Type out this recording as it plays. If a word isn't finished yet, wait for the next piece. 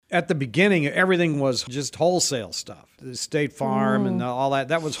at the beginning, everything was just wholesale stuff. The State Farm and all that.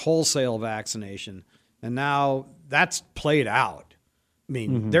 That was wholesale vaccination. And now that's played out. I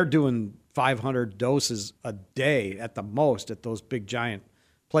mean, they're doing 500 doses a day at the most at those big giant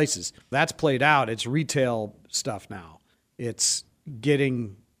places. That's played out. It's retail stuff now. It's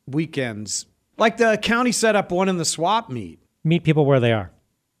getting weekends. Like the county set up one in the swap meet. Meet people where they are.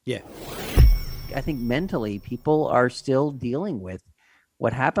 Yeah. I think mentally people are still dealing with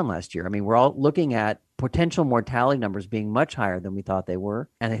what happened last year. I mean, we're all looking at potential mortality numbers being much higher than we thought they were.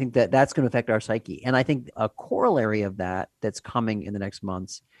 And I think that that's going to affect our psyche. And I think a corollary of that that's coming in the next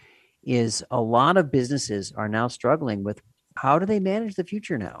months is a lot of businesses are now struggling with how do they manage the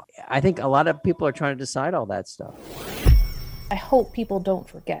future now? I think a lot of people are trying to decide all that stuff. I hope people don't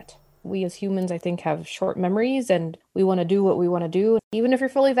forget. We as humans, I think, have short memories and we want to do what we want to do. Even if you're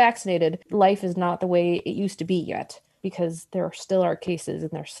fully vaccinated, life is not the way it used to be yet because there still are cases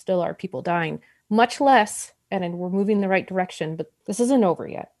and there still are people dying. Much less, and we're moving in the right direction, but this isn't over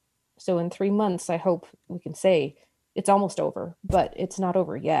yet. So in 3 months, I hope we can say it's almost over, but it's not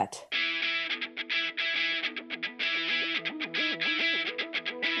over yet.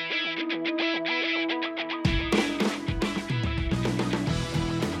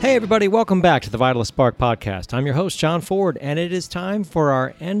 Hey everybody, welcome back to the Vitalist Spark podcast. I'm your host, John Ford, and it is time for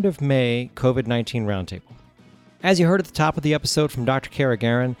our end of May COVID-19 roundtable. As you heard at the top of the episode from Dr. Kara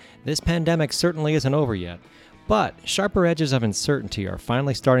Garin, this pandemic certainly isn't over yet, but sharper edges of uncertainty are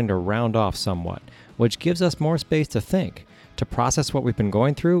finally starting to round off somewhat, which gives us more space to think, to process what we've been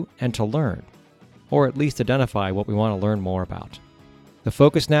going through, and to learn, or at least identify what we want to learn more about. The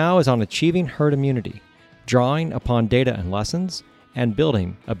focus now is on achieving herd immunity, drawing upon data and lessons, and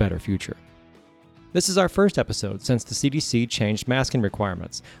building a better future. This is our first episode since the CDC changed masking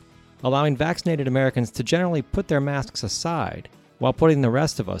requirements, allowing vaccinated Americans to generally put their masks aside while putting the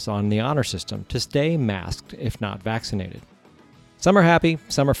rest of us on the honor system to stay masked if not vaccinated. Some are happy,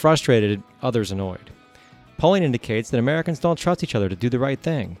 some are frustrated, others annoyed. Polling indicates that Americans don't trust each other to do the right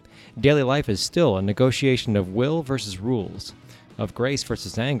thing. Daily life is still a negotiation of will versus rules, of grace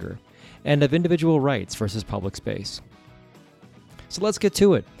versus anger, and of individual rights versus public space. So let's get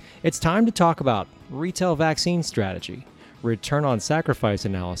to it. It's time to talk about retail vaccine strategy, return on sacrifice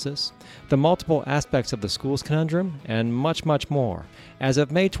analysis, the multiple aspects of the schools conundrum, and much, much more as of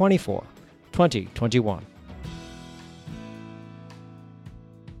May 24, 2021.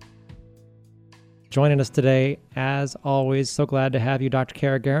 Joining us today, as always, so glad to have you, Dr.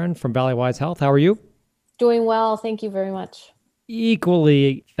 Kara Garin from Valleywise Health. How are you? Doing well. Thank you very much.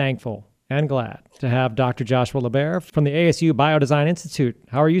 Equally thankful and glad to have Dr. Joshua LeBaire from the ASU Biodesign Institute.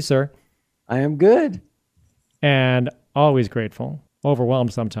 How are you, sir? I am good. And always grateful,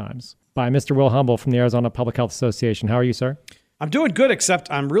 overwhelmed sometimes, by Mr. Will Humble from the Arizona Public Health Association. How are you, sir? I'm doing good,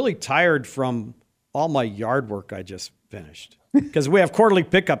 except I'm really tired from all my yard work I just finished. Because we have quarterly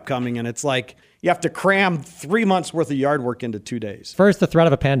pickup coming, and it's like you have to cram 3 months worth of yard work into 2 days. First the threat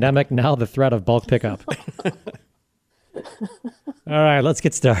of a pandemic, now the threat of bulk pickup. All right, let's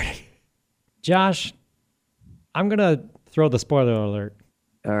get started. Josh, I'm going to throw the spoiler alert.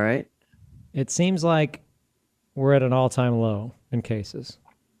 All right. It seems like we're at an all-time low in cases.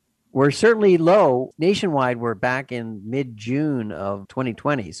 We're certainly low. Nationwide, we're back in mid-June of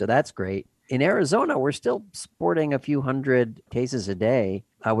 2020, so that's great. In Arizona, we're still sporting a few hundred cases a day.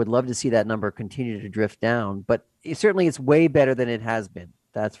 I would love to see that number continue to drift down, but certainly it's way better than it has been.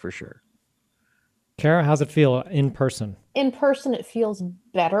 That's for sure. Kara, how's it feel in person? In person, it feels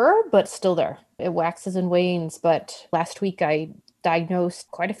better, but still there. It waxes and wanes. But last week, I diagnosed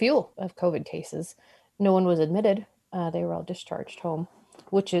quite a few of COVID cases. No one was admitted. They were all discharged home,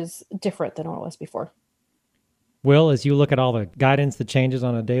 which is different than what it was before. Will, as you look at all the guidance that changes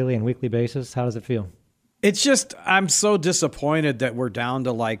on a daily and weekly basis, how does it feel? It's just, I'm so disappointed that we're down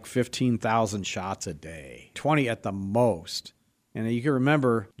to like 15,000 shots a day, 20 at the most. And you can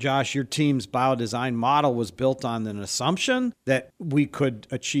remember, Josh, your team's biodesign model was built on an assumption that we could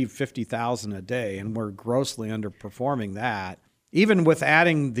achieve 50,000 a day, and we're grossly underperforming that, even with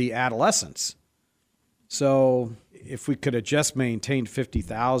adding the adolescents. So if we could have just maintained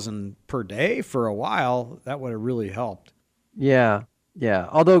 50,000 per day for a while, that would have really helped. Yeah.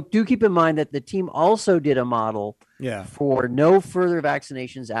 Although do keep in mind that the team also did a model for no further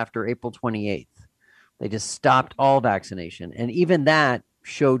vaccinations after April 28th. They just stopped all vaccination. And even that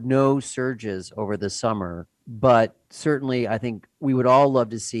showed no surges over the summer. But certainly, I think we would all love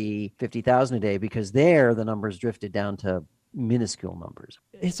to see 50,000 a day because there the numbers drifted down to minuscule numbers.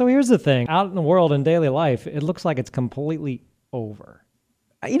 So here's the thing. Out in the world in daily life, it looks like it's completely over.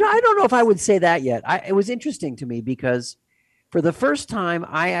 I don't know if I would say that yet. It was interesting to me because For the first time,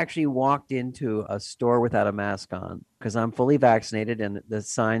 I actually walked into a store without a mask on because I'm fully vaccinated and the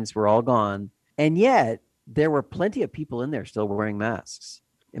signs were all gone. And yet there were plenty of people in there still wearing masks.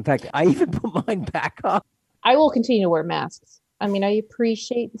 In fact, I even put mine back on. I will continue to wear masks. I mean, I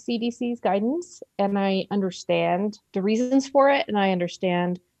appreciate the CDC's guidance and I understand the reasons for it. And I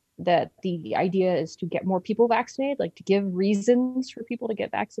understand that the idea is to get more people vaccinated, like to give reasons for people to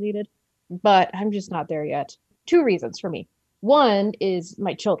get vaccinated. But I'm just not there yet. 2 reasons for me. One is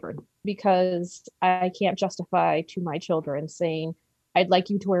my children, because I can't justify to my children saying, I'd like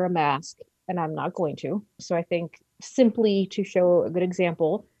you to wear a mask and I'm not going to. So I think simply to show a good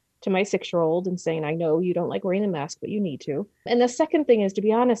example to my 6-year-old and saying, I know you don't like wearing a mask, but you need to. And the second thing is, to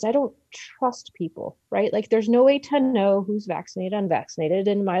be honest, I don't trust people, right? Like there's no way to know who's vaccinated, unvaccinated.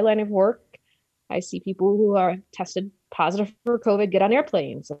 In my line of work, I see people who are tested positive for COVID get on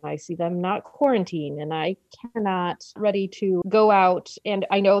airplanes and I see them not quarantine, and I cannot ready to go out. And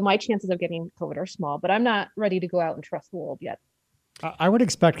I know my chances of getting COVID are small, but I'm not ready to go out and trust the world yet. I would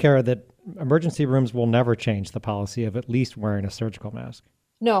expect, Kara, that emergency rooms will never change the policy of at least wearing a surgical mask.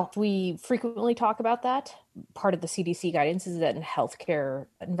 No, we frequently talk about that. Part of the CDC guidance is that in healthcare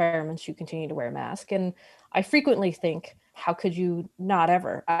environments, you continue to wear a mask. And I frequently think, how could you not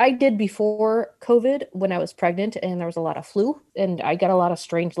ever? I did before COVID when I was pregnant and there was a lot of flu and I got a lot of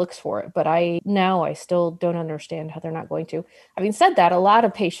strange looks for it. But I still don't understand how they're not going to. Having said that, a lot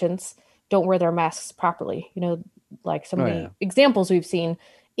of patients don't wear their masks properly. You know, like some of the examples we've seen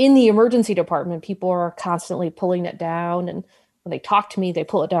in the emergency department, people are constantly pulling it down, and when they talk to me, they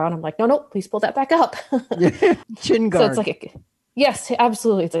pull it down. I'm like, no, please pull that back up. Chin guard. So it's like, yes,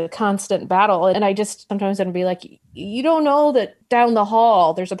 absolutely. It's a constant battle. And I just sometimes I'd be like, you don't know that down the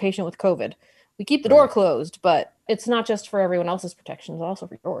hall, there's a patient with COVID. We keep the door closed, but it's not just for everyone else's protection. It's also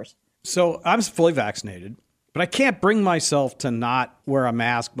for yours. So I'm fully vaccinated, but I can't bring myself to not wear a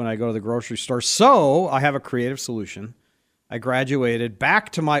mask when I go to the grocery store. So I have a creative solution. I graduated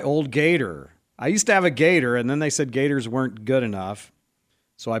back to my old Gator. I used to have a Gator, and then they said Gators weren't good enough.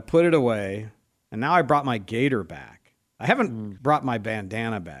 So I put it away, and now I brought my Gator back. I haven't brought my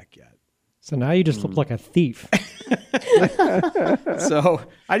bandana back yet. So now you just look like a thief. So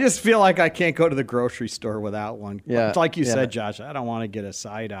I just feel like I can't go to the grocery store without one. Yeah, Like you said, Josh, I don't want to get a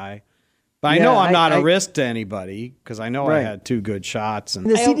side eye. But I know I'm not a risk to anybody because I know I had 2 good shots. And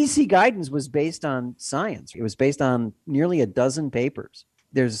the CDC guidance was based on science. It was based on nearly a dozen papers.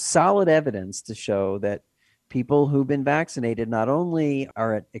 There's solid evidence to show that people who've been vaccinated not only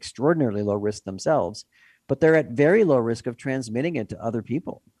are at extraordinarily low risk themselves, but they're at very low risk of transmitting it to other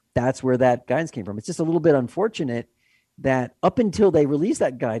people. That's where that guidance came from. It's just a little bit unfortunate that up until they released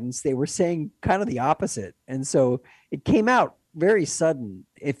that guidance, they were saying kind of the opposite. And so it came out very sudden.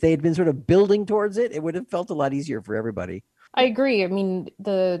 If they had been sort of building towards it, it would have felt a lot easier for everybody. I agree. I mean,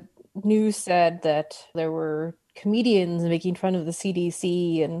 the news said that there were comedians making fun of the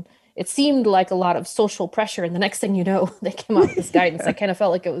CDC, and it seemed like a lot of social pressure. And the next thing you know, they came out with this guidance. I kind of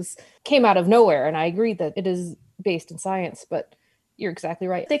felt like came out of nowhere. And I agree that it is based in science, but you're exactly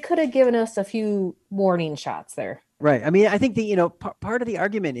right. They could have given us a few warning shots there. Right. I mean, I think part of the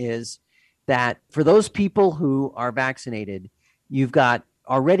argument is that for those people who are vaccinated, you've got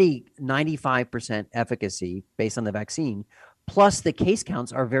already 95% efficacy based on the vaccine, plus the case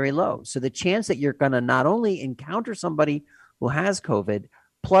counts are very low. So the chance that you're going to not only encounter somebody who has COVID,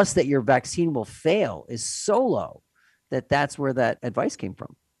 plus that your vaccine will fail is so low that that's where that advice came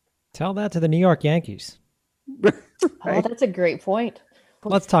from. Tell that to the New York Yankees. Right? Oh, that's a great point.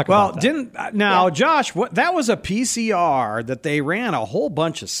 Let's talk about that. Josh, that was a PCR that they ran a whole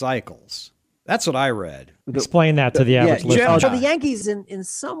bunch of cycles. That's what I read. Explain that to the average listener. So the Yankees, in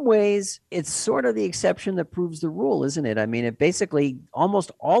some ways, it's sort of the exception that proves the rule, isn't it? I mean, it basically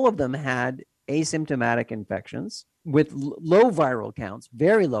almost all of them had asymptomatic infections with low viral counts,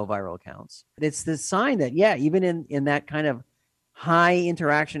 very low viral counts. It's the sign that, even in that kind of high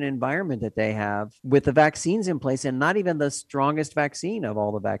interaction environment that they have with the vaccines in place, and not even the strongest vaccine of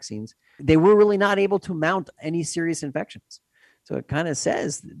all the vaccines, they were really not able to mount any serious infections. So it kind of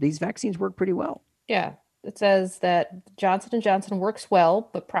says these vaccines work pretty well. Yeah. It says that Johnson & Johnson works well,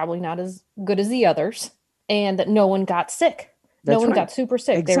 but probably not as good as the others, and that no one got sick. No one got super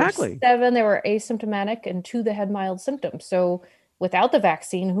sick. Exactly. There were 7 that were asymptomatic and 2 that had mild symptoms. So without the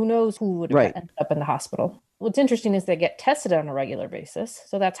vaccine, who knows who would have ended up in the hospital. What's interesting is they get tested on a regular basis.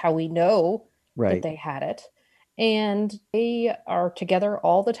 So that's how we know that they had it. And they are together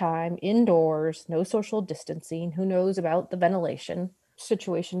all the time, indoors, no social distancing. Who knows about the ventilation?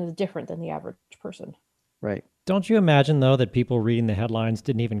 Situation is different than the average person. Right. Don't you imagine, though, that people reading the headlines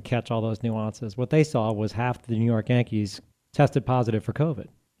didn't even catch all those nuances? What they saw was half the New York Yankees tested positive for COVID.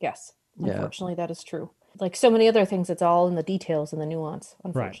 Yes, Yeah. unfortunately, that is true. Like so many other things, it's all in the details and the nuance,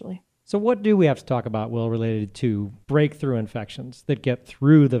 unfortunately. So what do we have to talk about, Will, related to breakthrough infections that get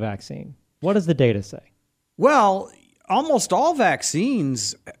through the vaccine? What does the data say? Well, almost all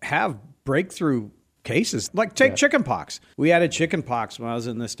vaccines have breakthrough cases. Like take chickenpox. We had a chickenpox when I was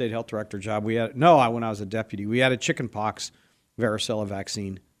in the state health director job. When I was a deputy, we had a chickenpox varicella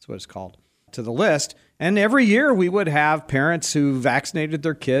vaccine. That's what it's called, to the list. And every year we would have parents who vaccinated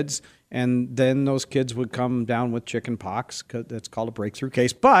their kids, and then those kids would come down with chickenpox. That's called a breakthrough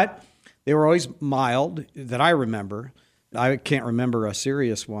case. But they were always mild, that I remember. I can't remember a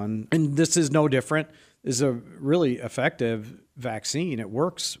serious one. And this is no different. This is a really effective vaccine. It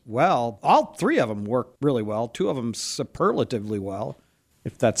works well. All three of them work really well. Two of them superlatively well,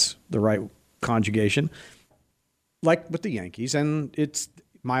 if that's the right conjugation, like with the Yankees. And it's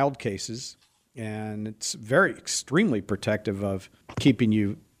mild cases, and it's very extremely protective of keeping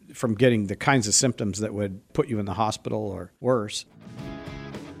you from getting the kinds of symptoms that would put you in the hospital or worse.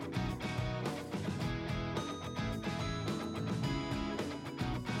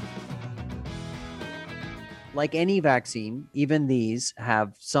 Like any vaccine, even these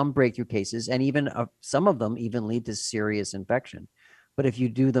have some breakthrough cases, and even some of them even lead to serious infection. But if you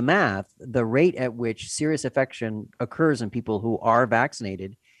do the math, the rate at which serious infection occurs in people who are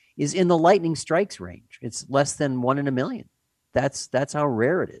vaccinated is in the lightning strikes range. It's less than 1 in a million. That's how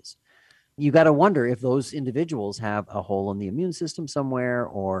rare it is. You got to wonder if those individuals have a hole in the immune system somewhere,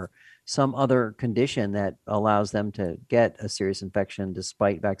 or some other condition that allows them to get a serious infection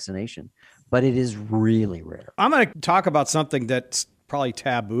despite vaccination. But it is really rare. I'm going to talk about something that's probably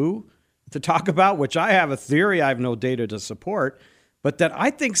taboo to talk about, which I have a theory, I have no data to support, but that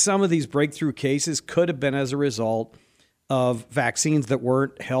I think some of these breakthrough cases could have been as a result of vaccines that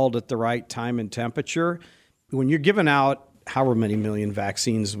weren't held at the right time and temperature. When you're giving out however many million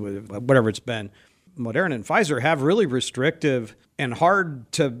vaccines, whatever it's been, Moderna and Pfizer have really restrictive and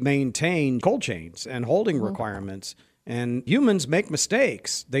hard to maintain cold chains and holding requirements. And humans make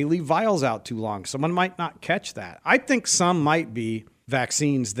mistakes. They leave vials out too long. Someone might not catch that. I think some might be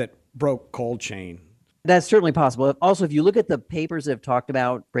vaccines that broke cold chain. That's certainly possible. Also, if you look at the papers that have talked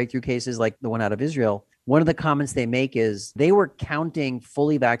about breakthrough cases like the one out of Israel, one of the comments they make is they were counting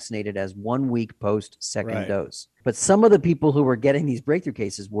fully vaccinated as 1 week post second dose. But some of the people who were getting these breakthrough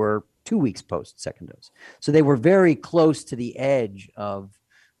cases were 2 weeks post second dose. So they were very close to the edge of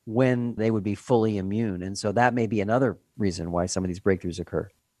when they would be fully immune. And so that may be another reason why some of these breakthroughs occur.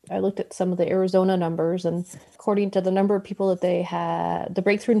 I looked at some of the Arizona numbers, and according to the number of people that they had, the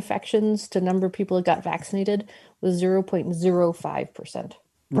breakthrough infections to number of people that got vaccinated was 0.05%.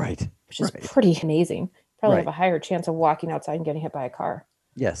 Right. Which is pretty amazing. Probably Right. have a higher chance of walking outside and getting hit by a car.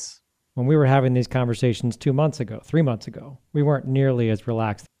 Yes. When we were having these conversations 2 months ago, 3 months ago, we weren't nearly as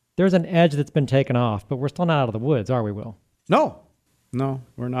relaxed. There's an edge that's been taken off, but we're still not out of the woods, are we, Will? No,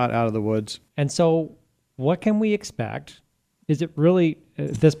 we're not out of the woods. And so what can we expect? Is it really,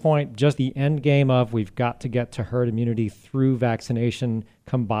 at this point, just the end game of we've got to get to herd immunity through vaccination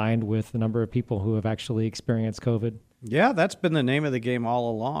combined with the number of people who have actually experienced COVID? Yeah, that's been the name of the game all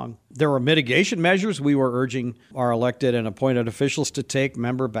along. There were mitigation measures we were urging our elected and appointed officials to take.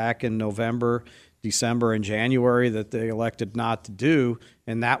 Remember back in November, December, and January that they elected not to do.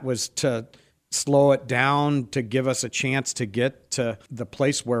 And that was to slow it down, to give us a chance to get to the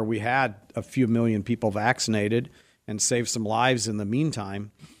place where we had a few million people vaccinated and save some lives in the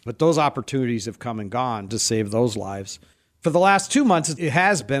meantime. But those opportunities have come and gone to save those lives. For the last 2 months, it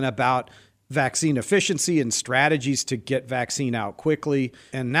has been about vaccine efficiency and strategies to get vaccine out quickly.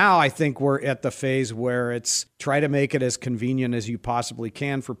 And now I think we're at the phase where it's try to make it as convenient as you possibly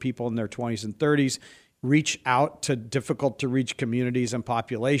can for people in their 20s and 30s, reach out to difficult to reach communities and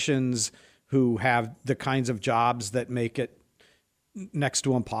populations who have the kinds of jobs that make it next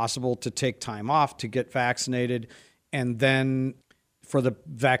to impossible to take time off to get vaccinated. And then for the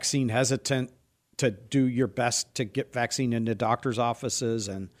vaccine hesitant to do your best to get vaccine into doctors' offices.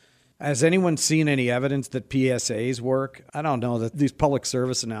 And has anyone seen any evidence that PSAs work? I don't know that these public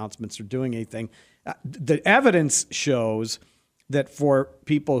service announcements are doing anything. The evidence shows that for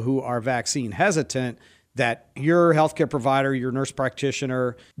people who are vaccine hesitant, that your healthcare provider, your nurse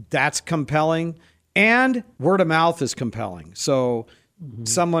practitioner, that's compelling. And word of mouth is compelling. So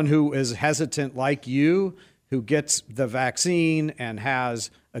someone who is hesitant like you, who gets the vaccine and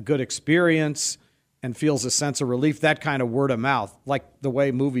has a good experience and feels a sense of relief, that kind of word of mouth, like the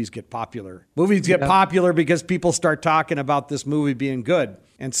way movies get popular. Movies get popular because people start talking about this movie being good.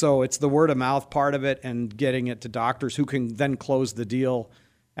 And so it's the word of mouth part of it and getting it to doctors who can then close the deal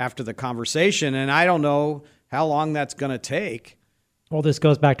after the conversation. And I don't know how long that's going to take. Well, this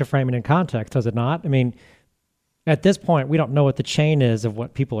goes back to framing in context, does it not? I mean, at this point, we don't know what the chain is of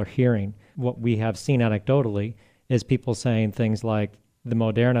what people are hearing. What we have seen anecdotally is people saying things like the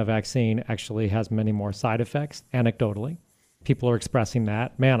Moderna vaccine actually has many more side effects, anecdotally. People are expressing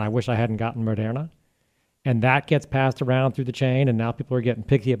that. Man, I wish I hadn't gotten Moderna. And that gets passed around through the chain, and now people are getting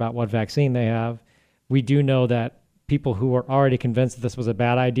picky about what vaccine they have. We do know that people who are already convinced that this was a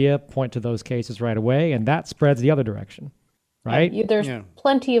bad idea point to those cases right away, and that spreads the other direction, right? There's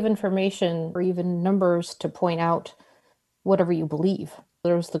plenty of information or even numbers to point out whatever you believe.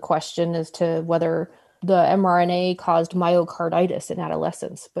 There's the question as to whether the mRNA caused myocarditis in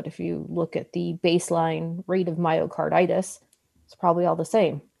adolescents. But if you look at the baseline rate of myocarditis, it's probably all the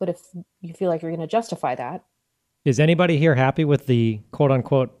same. But if you feel like you're going to justify that. Is anybody here happy with the quote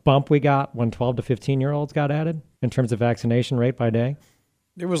unquote bump we got when 12 to 15-year-olds got added in terms of vaccination rate by day?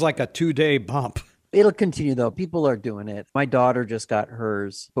 It was like a 2-day bump. It'll continue, though. People are doing it. My daughter just got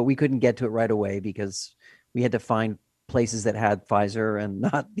hers, but we couldn't get to it right away because we had to find places that had Pfizer and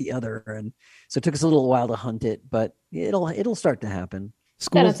not the other. And so it took us a little while to hunt it, but it'll start to happen.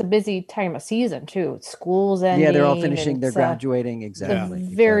 And it's a busy time of season too. It's schools ending. Yeah, they're all finishing. They're graduating.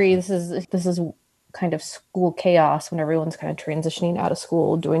 Exactly. This is kind of school chaos when everyone's kind of transitioning out of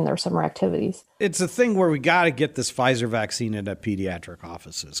school, doing their summer activities. It's a thing where we got to get this Pfizer vaccine into pediatric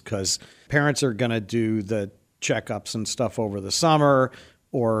offices because parents are going to do the checkups and stuff over the summer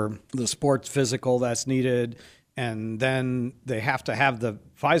or the sports physical that's needed. And then they have to have the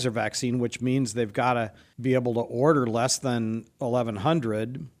Pfizer vaccine, which means they've got to be able to order less than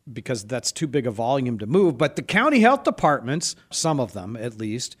 1,100 because that's too big a volume to move. But the county health departments, some of them at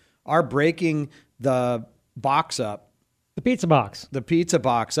least, are breaking the box up. The pizza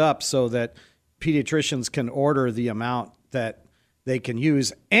box up so that pediatricians can order the amount that they can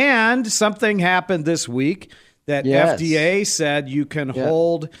use. And something happened this week that FDA said you can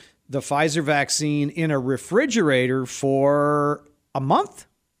hold the Pfizer vaccine in a refrigerator for a month.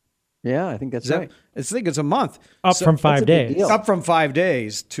 Yeah, I think that's right. I think it's a month. Up from 5 days. Up from 5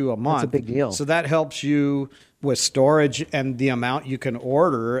 days to a month. That's a big deal. So that helps you with storage and the amount you can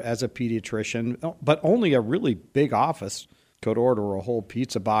order as a pediatrician, but only a really big office could order a whole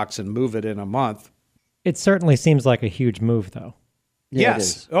pizza box and move it in a month. It certainly seems like a huge move, though. Yeah,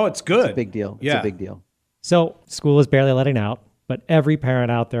 yes. Oh, it's good. It's a big deal. It's a big deal. So school is barely letting out, but every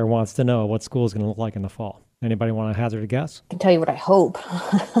parent out there wants to know what school is going to look like in the fall. Anybody want to hazard a guess? I can tell you what I hope.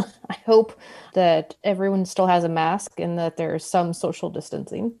 I hope that everyone still has a mask and that there's some social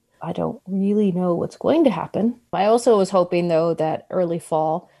distancing. I don't really know what's going to happen. I also was hoping, though, that early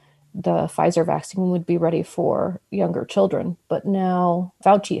fall, the Pfizer vaccine would be ready for younger children. But now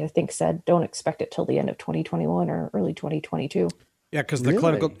Fauci, I think, said don't expect it till the end of 2021 or early 2022. Yeah, because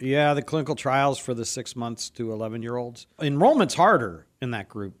the clinical trials for the 6 months to 11-year-olds. Enrollment's harder in that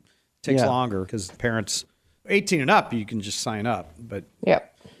group. It takes longer because parents 18 and up, you can just sign up. But this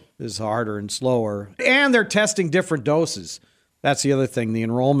is harder and slower. And they're testing different doses. That's the other thing. The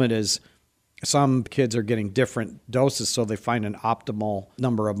enrollment is some kids are getting different doses, so they find an optimal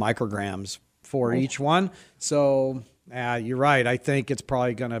number of micrograms for each one. So you're right. I think it's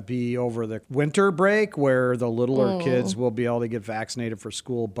probably going to be over the winter break where the littler kids will be able to get vaccinated for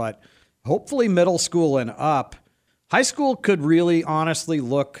school. But hopefully middle school and up. High school could really honestly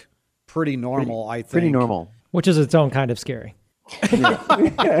look pretty normal, I think. Pretty normal. Which is its own kind of scary.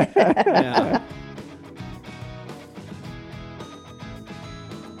 Yeah.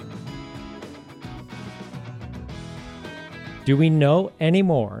 Do we know any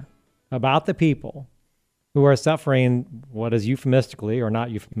more about the people who are suffering what is euphemistically or not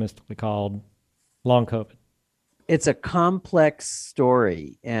euphemistically called long COVID? It's a complex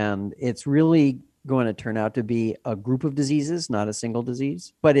story, and it's really going to turn out to be a group of diseases, not a single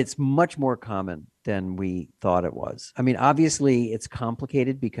disease, but it's much more common than we thought it was. I mean, obviously it's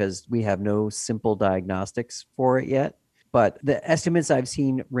complicated because we have no simple diagnostics for it yet, but the estimates I've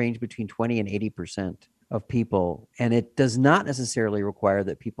seen range between 20 and 80% of people, and it does not necessarily require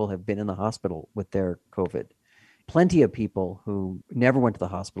that people have been in the hospital with their COVID. Plenty of people who never went to the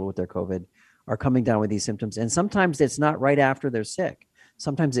hospital with their COVID are coming down with these symptoms, and sometimes it's not right after they're sick.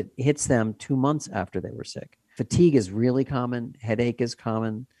 Sometimes it hits them 2 months after they were sick. Fatigue is really common. Headache is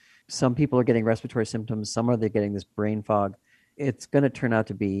common. Some people are getting respiratory symptoms. Some are getting this brain fog. It's going to turn out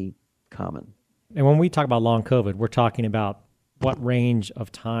to be common. And when we talk about long COVID, we're talking about what range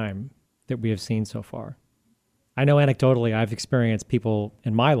of time that we have seen so far. I know anecdotally I've experienced people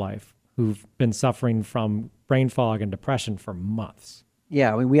in my life who've been suffering from brain fog and depression for months.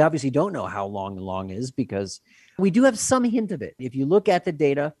 Yeah, I mean, we obviously don't know how long is because we do have some hint of it. If you look at the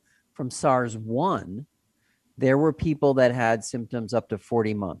data from SARS-1, There were people that had symptoms up to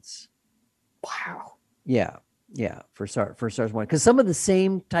 40 months. Wow. Yeah. Yeah. For SARS-1, because some of the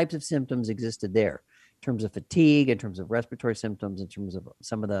same types of symptoms existed there in terms of fatigue, in terms of respiratory symptoms, in terms of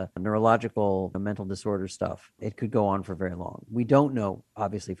some of the neurological mental disorder stuff. It could go on for very long. We don't know,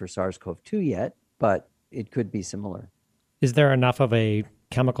 obviously, for SARS-CoV-2 yet, but it could be similar. Is there enough of a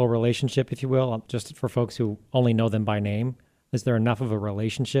chemical relationship, if you will, just for folks who only know them by name? Is there enough of a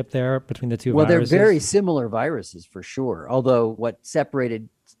relationship there between the two viruses? They're very similar viruses for sure. Although what separated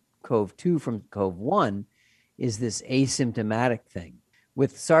CoV-2 from CoV-1 is this asymptomatic thing.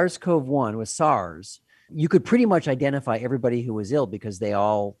 With SARS-CoV-1, with SARS, you could pretty much identify everybody who was ill because they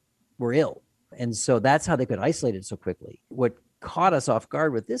all were ill. And so that's how they could isolate it so quickly. What caught us off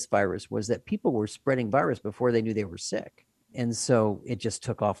guard with this virus was that people were spreading virus before they knew they were sick. And so it just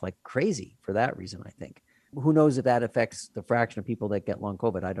took off like crazy for that reason, I think. Who knows if that affects the fraction of people that get long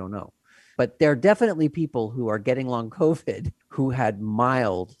COVID? I don't know. But there are definitely people who are getting long COVID who had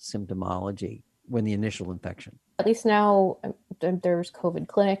mild symptomology when the initial infection. At least now there's COVID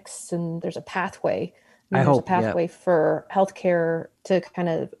clinics and there's a pathway. I There's hope, a pathway for healthcare to kind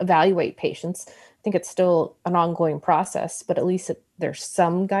of evaluate patients. I think it's still an ongoing process, but at least there's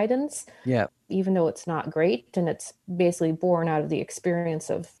some guidance. Yeah. Even though it's not great, and it's basically born out of the experience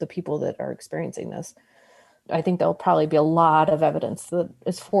of the people that are experiencing this. I think there'll probably be a lot of evidence that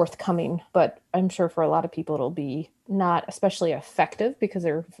is forthcoming, but I'm sure for a lot of people it'll be not especially effective because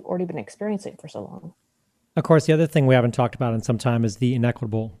they've already been experiencing it for so long. Of course, the other thing we haven't talked about in some time is the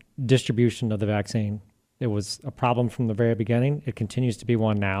inequitable distribution of the vaccine. It was a problem from the very beginning. It continues to be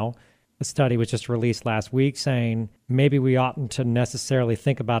one now. A study was just released last week saying maybe we oughtn't to necessarily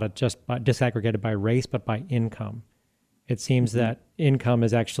think about it just disaggregated by race, but by income. It seems that income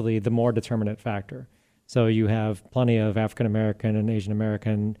is actually the more determinant factor. So you have plenty of African American and Asian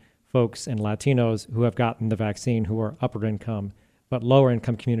American folks and Latinos who have gotten the vaccine who are upper income, but lower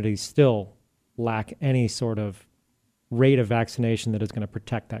income communities still lack any sort of rate of vaccination that is going to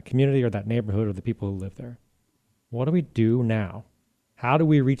protect that community or that neighborhood or the people who live there. What do we do now? How do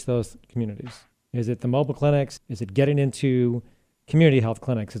we reach those communities? Is it the mobile clinics? Is it getting into community health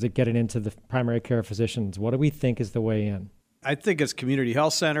clinics? Is it getting into the primary care physicians? What do we think is the way in? I think it's community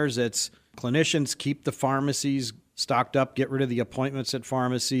health centers. It's clinicians, keep the pharmacies stocked up, get rid of the appointments at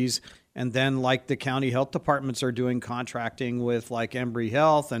pharmacies. And then like the county health departments are doing contracting with like Embry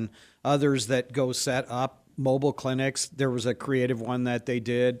Health and others that go set up mobile clinics. There was a creative one that they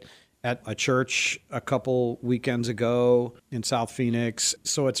did at a church a couple weekends ago in South Phoenix.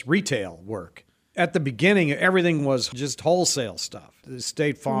 So it's retail work. At the beginning, everything was just wholesale stuff. The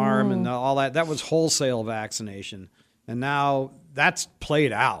State Farm and all that, that was wholesale vaccination. And now that's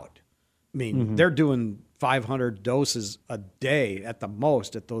played out. I mean, they're doing 500 doses a day at the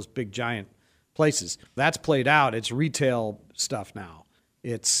most at those big giant places. That's played out. It's retail stuff now.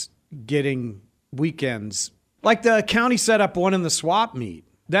 It's getting weekends. Like the county set up one in the swap meet.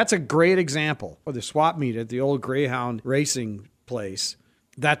 That's a great example. Or the swap meet at the old Greyhound racing place.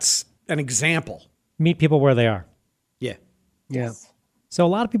 That's an example. Meet people where they are. Yeah. Yes. So a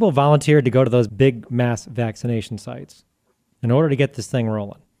lot of people volunteered to go to those big mass vaccination sites in order to get this thing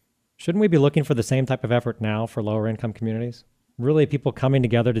rolling. Shouldn't we be looking for the same type of effort now for lower income communities? Really people coming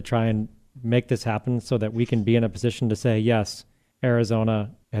together to try and make this happen so that we can be in a position to say, yes,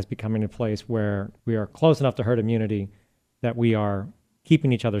 Arizona has become a place where we are close enough to herd immunity that we are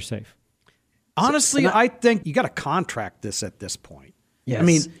keeping each other safe. Honestly, I think you got to contract this at this point. Yes, I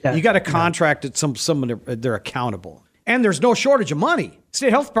mean, you got to contract it someone they're accountable. And there's no shortage of money. State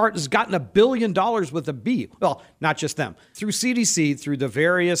Health Department has gotten $1 billion with a B. Well, not just them. Through CDC, through the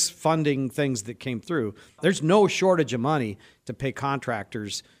various funding things that came through, there's no shortage of money to pay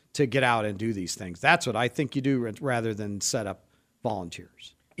contractors to get out and do these things. That's what I think you do rather than set up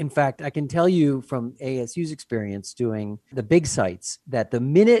volunteers. In fact, I can tell you from ASU's experience doing the big sites that the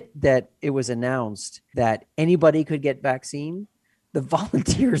minute that it was announced that anybody could get vaccine, the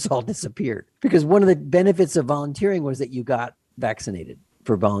volunteers all disappeared, because one of the benefits of volunteering was that you got vaccinated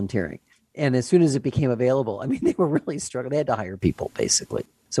for volunteering. And as soon as it became available, I mean, they were really struggling. They had to hire people, basically.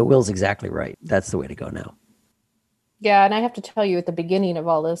 So Will's exactly right. That's the way to go now. Yeah, and I have to tell you, at the beginning of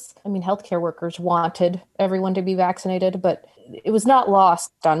all this, I mean, healthcare workers wanted everyone to be vaccinated, but it was not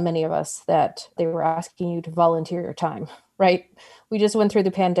lost on many of us that they were asking you to volunteer your time, right? We just went through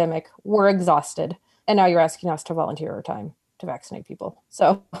the pandemic. We're exhausted. And now you're asking us to volunteer our time to vaccinate people.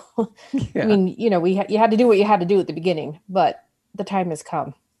 So, Yeah. I mean, you know, you had to do what you had to do at the beginning, but the time has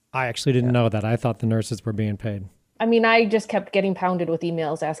come. I actually didn't know that. I thought the nurses were being paid. I mean, I just kept getting pounded with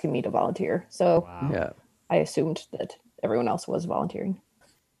emails asking me to volunteer. So Yeah. I assumed that everyone else was volunteering.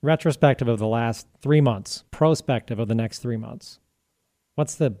 retrospective of the last 3 months, prospective of the next 3 months,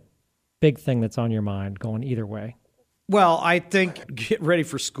 what's the big thing that's on your mind going either way? Well, I think get ready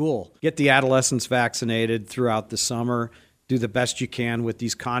for school. Get the adolescents vaccinated throughout the summer. Do the best you can with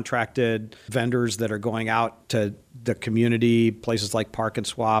these contracted vendors that are going out to the community, places like Park and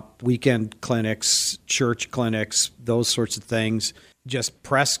Swap, weekend clinics, church clinics, those sorts of things. Just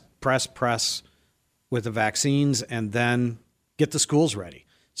press with the vaccines and then get the schools ready.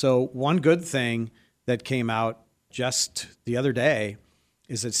 So one good thing that came out just the other day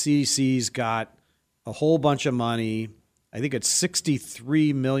is that CDC's got a whole bunch of money. I think it's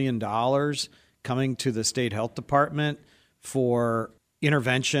 $63 million coming to the state health department for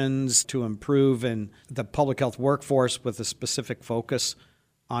interventions to improve in the public health workforce with a specific focus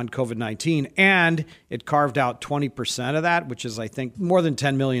on COVID-19. And it carved out 20% of that, which is, I think, more than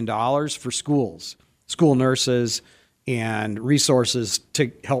 $10 million for schools, school nurses, and resources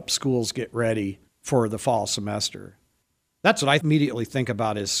to help schools get ready for the fall semester. That's what I immediately think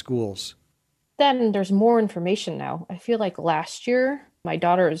about is schools. Then there's more information now. I feel like last year, my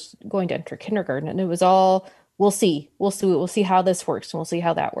daughter is going to enter kindergarten, and it was all, we'll see how this works, and we'll see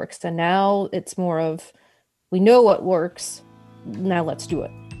how that works. And now it's more of, we know what works, now let's do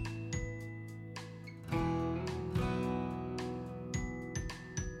it.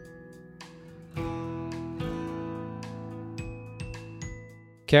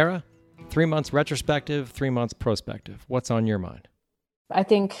 Kara, 3 months retrospective, 3 months prospective. What's on your mind? I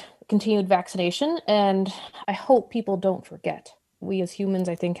think continued vaccination, and I hope people don't forget. We as humans,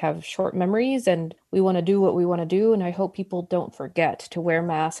 I think, have short memories, and we want to do what we want to do, and I hope people don't forget to wear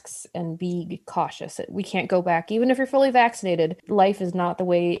masks and be cautious. We can't go back. Even if you're fully vaccinated, life is not the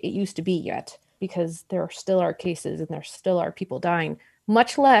way it used to be yet, because there still are cases and there still are people dying,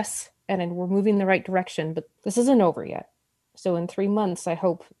 much less, and we're moving in the right direction, but this isn't over yet. So in 3 months, I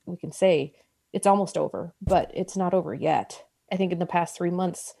hope we can say it's almost over, but it's not over yet. I think in the past 3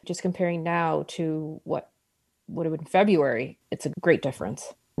 months, just comparing now to what would have been February, it's a great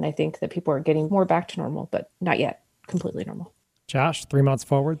difference. And I think that people are getting more back to normal, but not yet completely normal. Josh, 3 months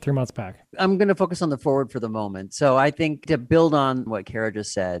forward, 3 months back. I'm going to focus on the forward for the moment. So I think to build on what Kara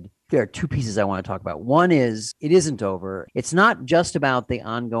just said, there are two pieces I want to talk about. One is it isn't over. It's not just about the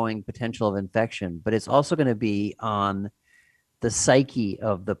ongoing potential of infection, but it's also going to be on the psyche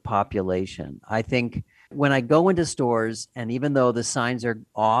of the population. I think when I go into stores, and even though the signs are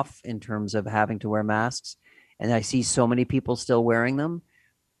off in terms of having to wear masks, and I see so many people still wearing them,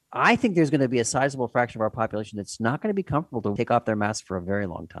 I think there's going to be a sizable fraction of our population that's not going to be comfortable to take off their mask for a very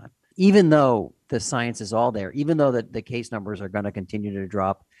long time. Even though the science is all there, even though the case numbers are going to continue to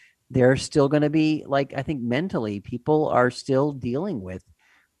drop, they're still going to be, like, I think mentally, people are still dealing with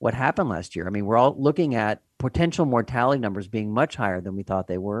what happened last year. I mean, we're all looking at potential mortality numbers being much higher than we thought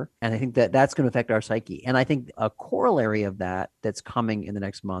they were. And I think that that's going to affect our psyche. And I think a corollary of that that's coming in the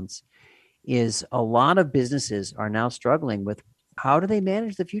next months is a lot of businesses are now struggling with how do they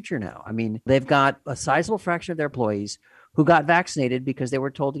manage the future now? I mean, they've got a sizable fraction of their employees who got vaccinated because they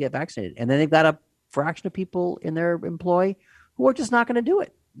were told to get vaccinated. And then they've got a fraction of people in their employ who are just not going to do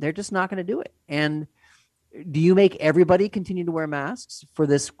it. They're just not going to do it. And do you make everybody continue to wear masks for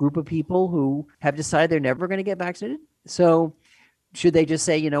this group of people who have decided they're never going to get vaccinated? So should they just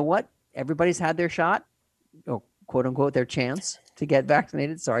say, you know what, everybody's had their shot, or quote unquote, their chance to get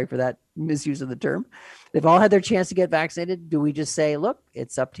vaccinated? Sorry for that misuse of the term. They've all had their chance to get vaccinated. Do we just say, look,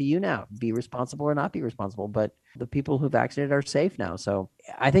 it's up to you now, be responsible or not be responsible? But the people who vaccinated are safe now. So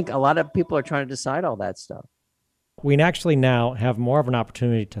I think a lot of people are trying to decide all that stuff. We actually now have more of an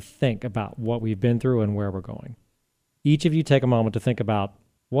opportunity to think about what we've been through and where we're going. Each of you take a moment to think about,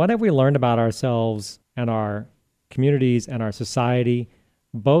 what have we learned about ourselves and our communities and our society,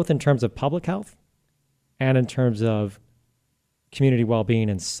 both in terms of public health and in terms of community well-being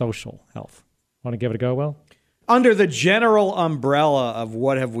and social health. Want to give it a go, Will? Under the general umbrella of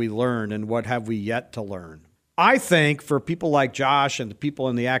what have we learned and what have we yet to learn, I think for people like Josh and the people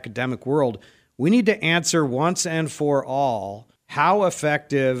in the academic world, we need to answer once and for all, how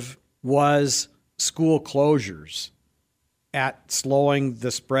effective was school closures at slowing the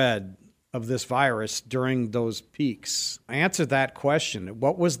spread of this virus during those peaks? Answer that question.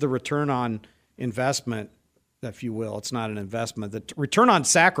 What was the return on investment, if you will? It's not an investment. The return on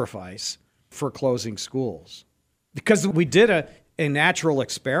sacrifice for closing schools. Because we did a natural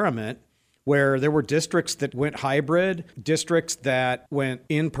experiment where there were districts that went hybrid, districts that went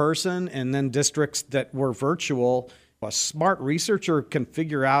in person, and then districts that were virtual. A smart researcher can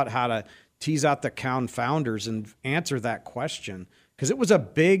figure out how to tease out the confounders and answer that question, because it was a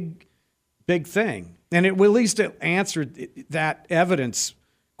big thing. And at least it answered that evidence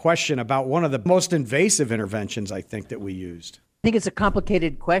question about one of the most invasive interventions I think that we used. I think it's a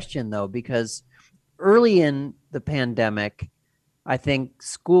complicated question, though, because early in the pandemic, I think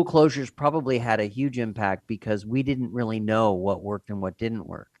school closures probably had a huge impact because we didn't really know what worked and what didn't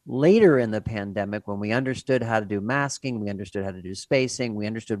work. Later in the pandemic, when we understood how to do masking, we understood how to do spacing, we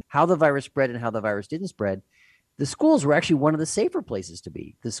understood how the virus spread and how the virus didn't spread, the schools were actually one of the safer places to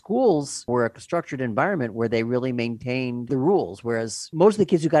be. The schools were a structured environment where they really maintained the rules, whereas most of the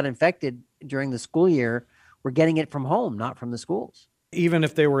kids who got infected during the school year were getting it from home, not from the schools. Even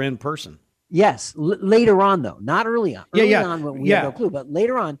if they were in person. Yes, later on, though, not early on. Early on, when we had Yeah. no clue, but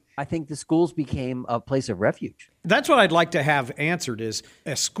later on, I think the schools became a place of refuge. That's what I'd like to have answered is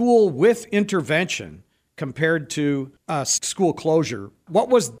a school with intervention compared to a school closure. What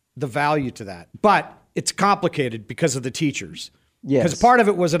was the value to that? But it's complicated because of the teachers. Yes. Because part of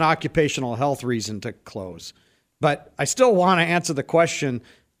it was an occupational health reason to close. But I still want to answer the question,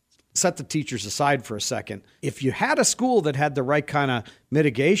 set the teachers aside for a second. If you had a school that had the right kind of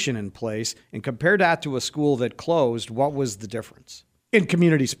mitigation in place and compared that to a school that closed, what was the difference in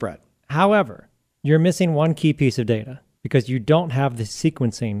community spread? However, you're missing one key piece of data because you don't have the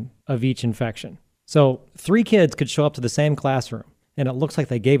sequencing of each infection. So 3 kids could show up to the same classroom and it looks like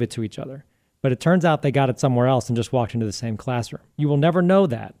they gave it to each other, but it turns out they got it somewhere else and just walked into the same classroom. You will never know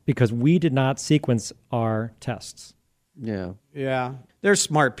that because we did not sequence our tests. Yeah. Yeah. There's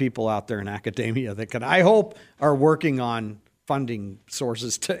smart people out there in academia that can, I hope, are working on funding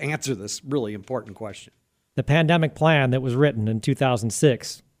sources to answer this really important question. The pandemic plan that was written in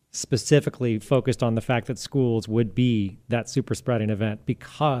 2006 specifically focused on the fact that schools would be that super spreading event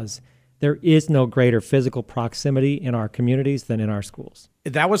because there is no greater physical proximity in our communities than in our schools.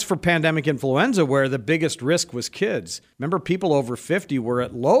 That was for pandemic influenza, where the biggest risk was kids. Remember, people over 50 were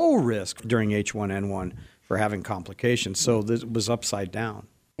at low risk during H1N1 for having complications. So this was upside down.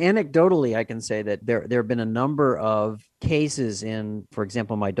 Anecdotally, I can say that there have been a number of cases in, for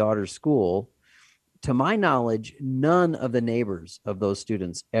example, my daughter's school. To my knowledge, none of the neighbors of those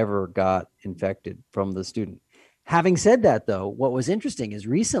students ever got infected from the student. Having said that, though, what was interesting is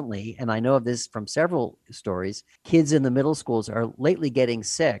recently, and I know of this from several stories, kids in the middle schools are lately getting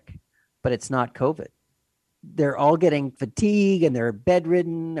sick, but it's not COVID. They're all getting fatigue and they're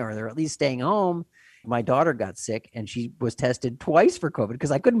bedridden or they're at least staying home. My daughter got sick and she was tested twice for COVID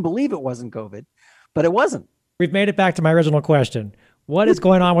because I couldn't believe it wasn't COVID, but it wasn't. We've made it back to my original question. What is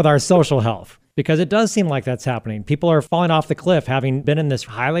going on with our social health? Because it does seem like that's happening. People are falling off the cliff, having been in this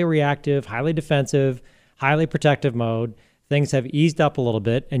highly reactive, highly defensive, highly protective mode. Things have eased up a little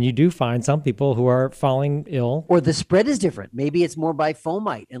bit, and you do find some people who are falling ill. Or the spread is different. Maybe it's more by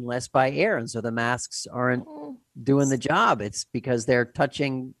fomite and less by air, and so the masks aren't doing the job. It's because they're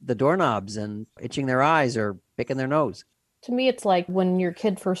touching the doorknobs and itching their eyes or picking their nose. To me, it's like when your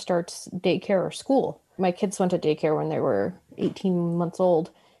kid first starts daycare or school. My kids went to daycare when they were 18 months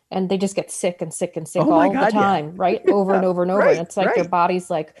old, and they just get sick and sick and sick all the time, right? Over and over and over. Right, and it's like their body's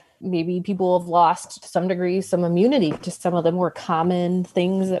like, maybe people have lost to some degree some immunity to some of the more common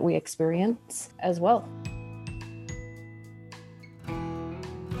things that we experience as well.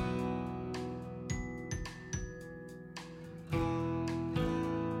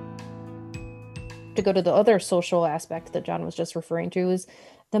 To go to the other social aspect that John was just referring to is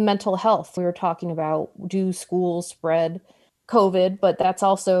the mental health. We were talking about, do schools spread COVID? But that's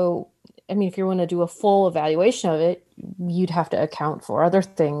also, I mean, if you want to do a full evaluation of it, you'd have to account for other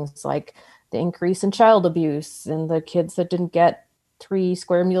things like the increase in child abuse and the kids that didn't get 3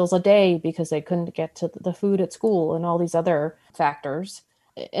 square meals a day because they couldn't get to the food at school and all these other factors.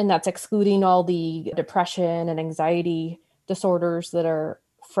 And that's excluding all the depression and anxiety disorders that are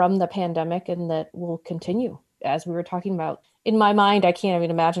from the pandemic and that will continue, as we were talking about. In my mind, I can't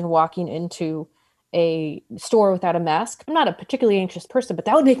even imagine walking into a store without a mask. I'm not a particularly anxious person, but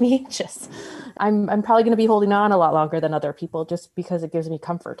that would make me anxious. I'm probably going to be holding on a lot longer than other people just because it gives me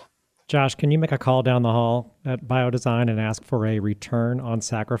comfort. Josh, can you make a call down the hall at BioDesign and ask for a return on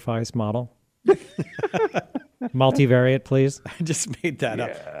sacrifice model? Multivariate, please. I just made that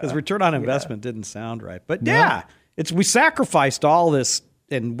up because return on investment didn't sound right. But we sacrificed all this,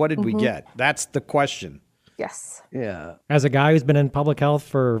 and what did we get? That's the question. Yes. Yeah. As a guy who's been in public health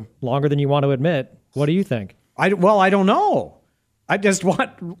for longer than you want to admit, what do you think? I don't know. I just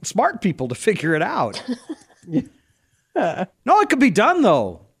want smart people to figure it out. No, it could be done,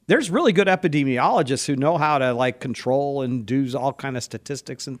 though. There's really good epidemiologists who know how to control and do all kind of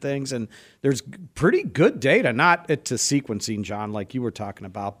statistics and things. And there's pretty good data, not to sequencing, John, like you were talking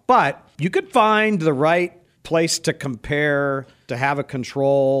about, but you could find the right place to compare, to have a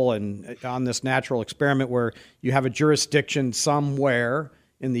control and on this natural experiment where you have a jurisdiction somewhere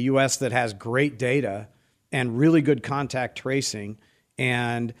in the U.S. that has great data and really good contact tracing,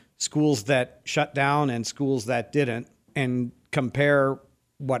 and schools that shut down and schools that didn't, and compare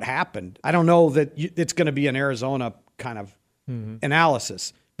what happened. I don't know that it's going to be an Arizona kind of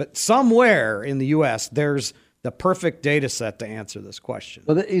analysis, but somewhere in the U.S., there's the perfect data set to answer this question.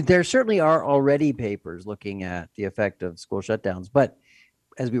 Well, there certainly are already papers looking at the effect of school shutdowns, but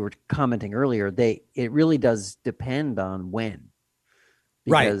as we were commenting earlier, it really does depend on when,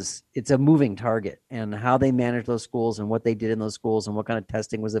 because it's a moving target, and how they manage those schools and what they did in those schools and what kind of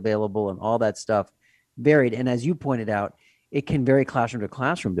testing was available and all that stuff varied. And as you pointed out, it can vary classroom to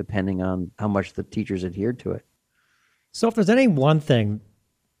classroom depending on how much the teachers adhered to it. So if there's any one thing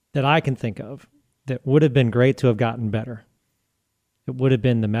that I can think of that would have been great to have gotten better, it would have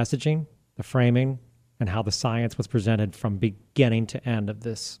been the messaging, the framing, and how the science was presented from beginning to end of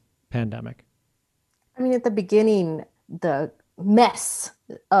this pandemic. I mean, at the beginning, the mess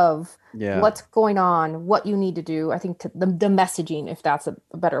of what's going on, what you need to do, I think the messaging, if that's a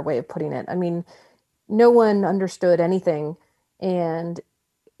better way of putting it. I mean, no one understood anything. And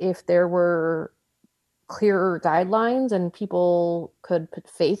if there were clearer guidelines and people could put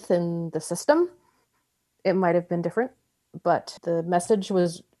faith in the system, it might have been different. But the message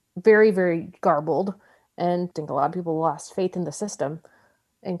was very, very garbled. And I think a lot of people lost faith in the system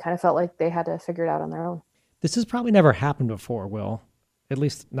and kind of felt like they had to figure it out on their own. This has probably never happened before, Will, at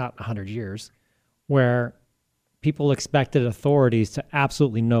least not 100 years, where people expected authorities to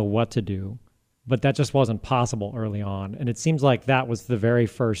absolutely know what to do, but that just wasn't possible early on. And it seems like that was the very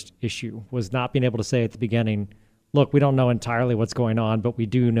first issue, was not being able to say at the beginning, look, we don't know entirely what's going on, but we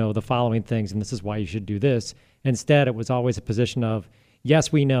do know the following things, and this is why you should do this. Instead, it was always a position of,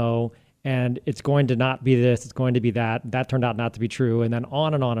 yes, we know, and it's going to not be this, it's going to be that. That turned out not to be true. And then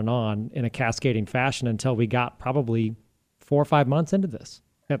on and on and on in a cascading fashion until we got probably 4 or 5 months into this,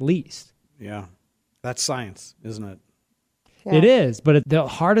 at least. Yeah, that's science, isn't it? Yeah. It is, but the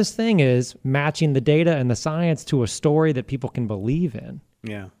hardest thing is matching the data and the science to a story that people can believe in.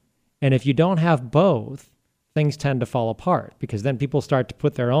 Yeah. And if you don't have both, things tend to fall apart, because then people start to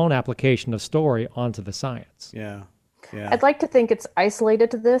put their own application of story onto the science. Yeah. Yeah. I'd like to think it's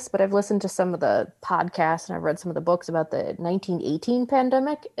isolated to this, but I've listened to some of the podcasts and I've read some of the books about the 1918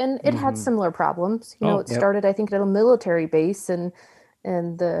 pandemic, and it had similar problems. You know, it started, I think, at a military base, and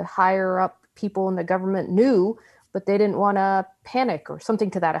the higher up people in the government knew, but they didn't want to panic or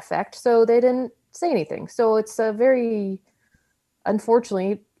something to that effect, so they didn't say anything. So it's a very,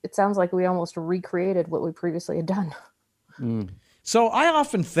 unfortunately, it sounds like we almost recreated what we previously had done. So I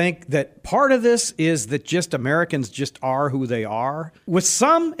often think that part of this is that just Americans just are who they are. With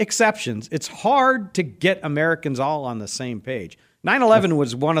some exceptions, it's hard to get Americans all on the same page. 9/11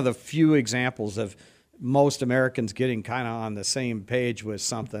 was one of the few examples of most Americans getting kind of on the same page with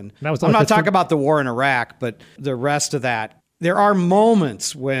something. I'm not talking about the war in Iraq, but the rest of that. There are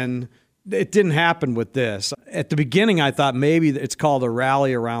moments when it didn't happen with this. At the beginning, I thought maybe it's called a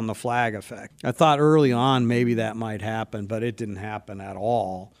rally around the flag effect. I thought early on maybe that might happen, but it didn't happen at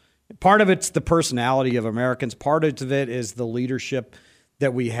all. Part of it's the personality of Americans. Part of it is the leadership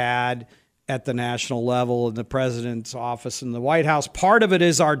that we had at the national level in the president's office and the White House. Part of it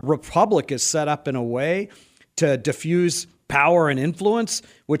is our republic is set up in a way to diffuse power and influence,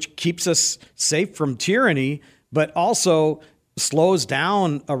 which keeps us safe from tyranny, but also slows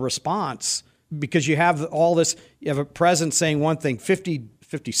down a response, because you have all this, you have a president saying one thing,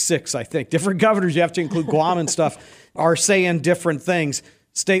 56, I think, different governors, you have to include Guam and stuff, are saying different things.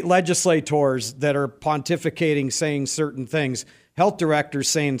 State legislators that are pontificating, saying certain things, health directors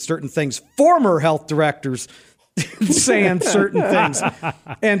saying certain things, former health directors saying certain things.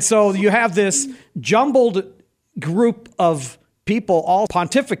 And so you have this jumbled group of people all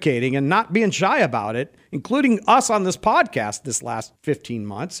pontificating and not being shy about it, including us on this podcast this last 15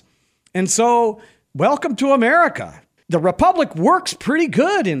 months. And so, welcome to America. The Republic works pretty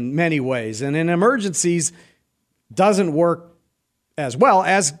good in many ways, and in emergencies doesn't work as well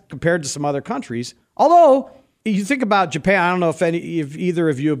as compared to some other countries. Although, you think about Japan, I don't know if either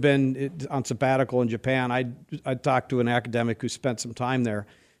of you have been on sabbatical in Japan. I talked to an academic who spent some time there,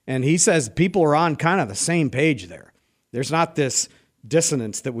 and he says people are on kind of the same page there. There's not this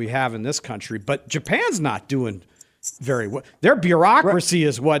dissonance that we have in this country, but Japan's not doing very well. Their bureaucracy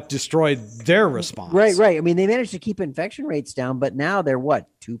is what destroyed their response. Right. I mean, they managed to keep infection rates down, but now they're what,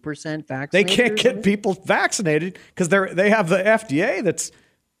 2% vaccinated? They can't get people vaccinated because they have the FDA that's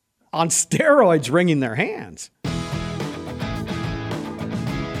on steroids wringing their hands.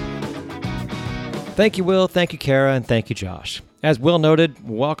 Thank you, Will. Thank you, Kara. And thank you, Josh. As Will noted,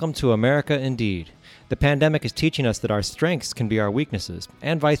 welcome to America indeed. The pandemic is teaching us that our strengths can be our weaknesses,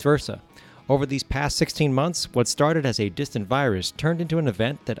 and vice versa. Over these past 16 months, what started as a distant virus turned into an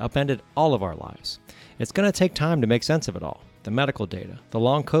event that upended all of our lives. It's going to take time to make sense of it all. The medical data, the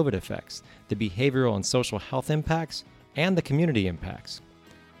long COVID effects, the behavioral and social health impacts, and the community impacts.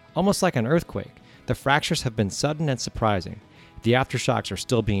 Almost like an earthquake, the fractures have been sudden and surprising. The aftershocks are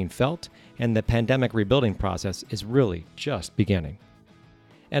still being felt, and the pandemic rebuilding process is really just beginning.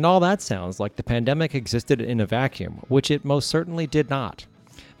 And all that sounds like the pandemic existed in a vacuum, which it most certainly did not.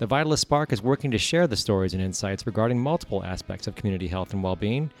 The Vitalist Spark is working to share the stories and insights regarding multiple aspects of community health and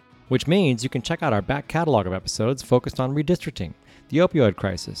well-being, which means you can check out our back catalog of episodes focused on redistricting, the opioid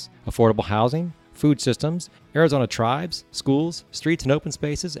crisis, affordable housing, food systems, Arizona tribes, schools, streets and open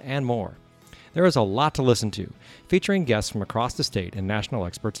spaces, and more. There is a lot to listen to, featuring guests from across the state and national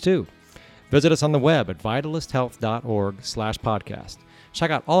experts too. Visit us on the web at vitalisthealth.org/podcast. Check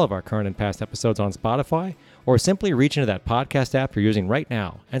out all of our current and past episodes on Spotify, or simply reach into that podcast app you're using right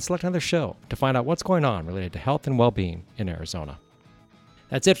now and select another show to find out what's going on related to health and well-being in Arizona.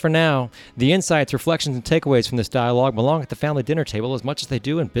 That's it for now. The insights, reflections, and takeaways from this dialogue belong at the family dinner table as much as they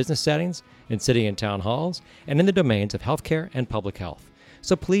do in business settings, in city and town halls, and in the domains of healthcare and public health.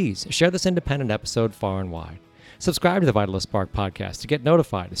 So please share this independent episode far and wide. Subscribe to the Vitalist Spark podcast to get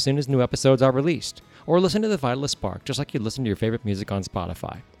notified as soon as new episodes are released, or listen to the Vitalist Spark just like you listen to your favorite music on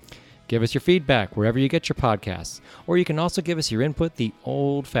Spotify. Give us your feedback wherever you get your podcasts, or you can also give us your input the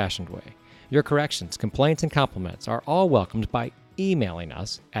old-fashioned way. Your corrections, complaints, and compliments are all welcomed by emailing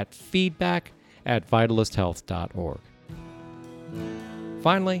us at feedback@vitalisthealth.org.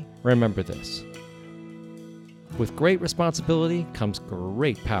 Finally, remember this. With great responsibility comes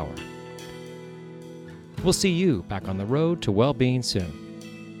great power. We'll see you back on the road to well-being soon.